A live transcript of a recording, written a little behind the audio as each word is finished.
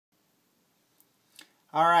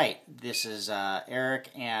Alright, this is Eric,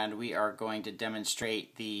 and we are going to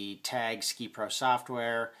demonstrate the TAG Ski Pro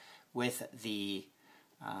software with the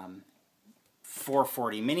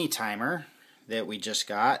 440 Minitimer that we just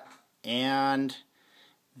got and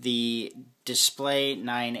the Display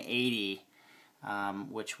 980,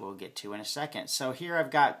 which we'll get to in a second. So here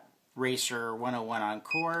I've got Racer 101 on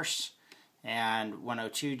course, and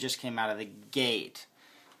 102 just came out of the gate.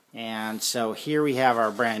 And so here we have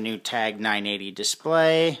our brand new TAG 980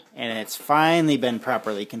 display, and it's finally been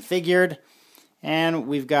properly configured. And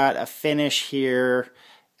we've got a finish here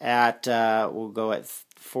at, we'll go at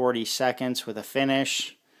 40 seconds with a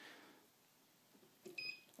finish.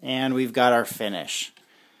 And we've got our finish.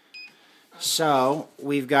 So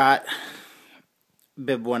we've got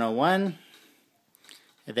bib 101.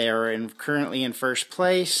 They're currently in first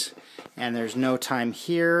place, and there's no time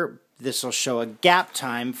here. This will show a gap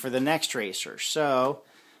time for the next racer. So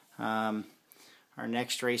our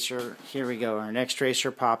next racer, here we go, our next racer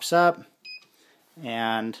pops up,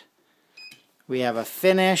 and we have a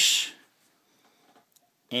finish,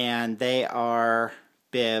 and they are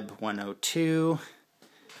bib 102,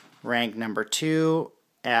 rank number 2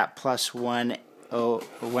 at plus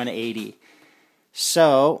 180.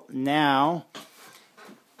 So now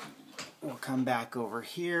we'll come back over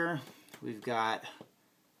here. We've got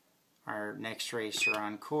our next racer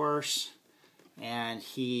on course, and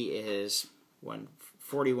he is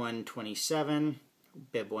 41.27,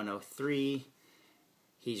 bib 103.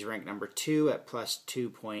 He's ranked number 2 at plus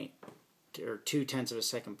 2/10 of a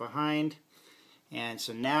second behind. And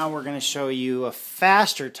so now we're going to show you a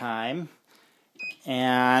faster time.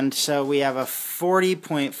 And so we have a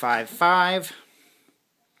 40.55.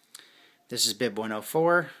 This is bib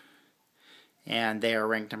 104, and they are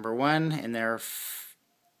ranked number 1, and they're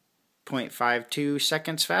 0.52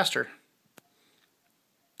 seconds faster.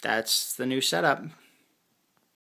 That's the new setup.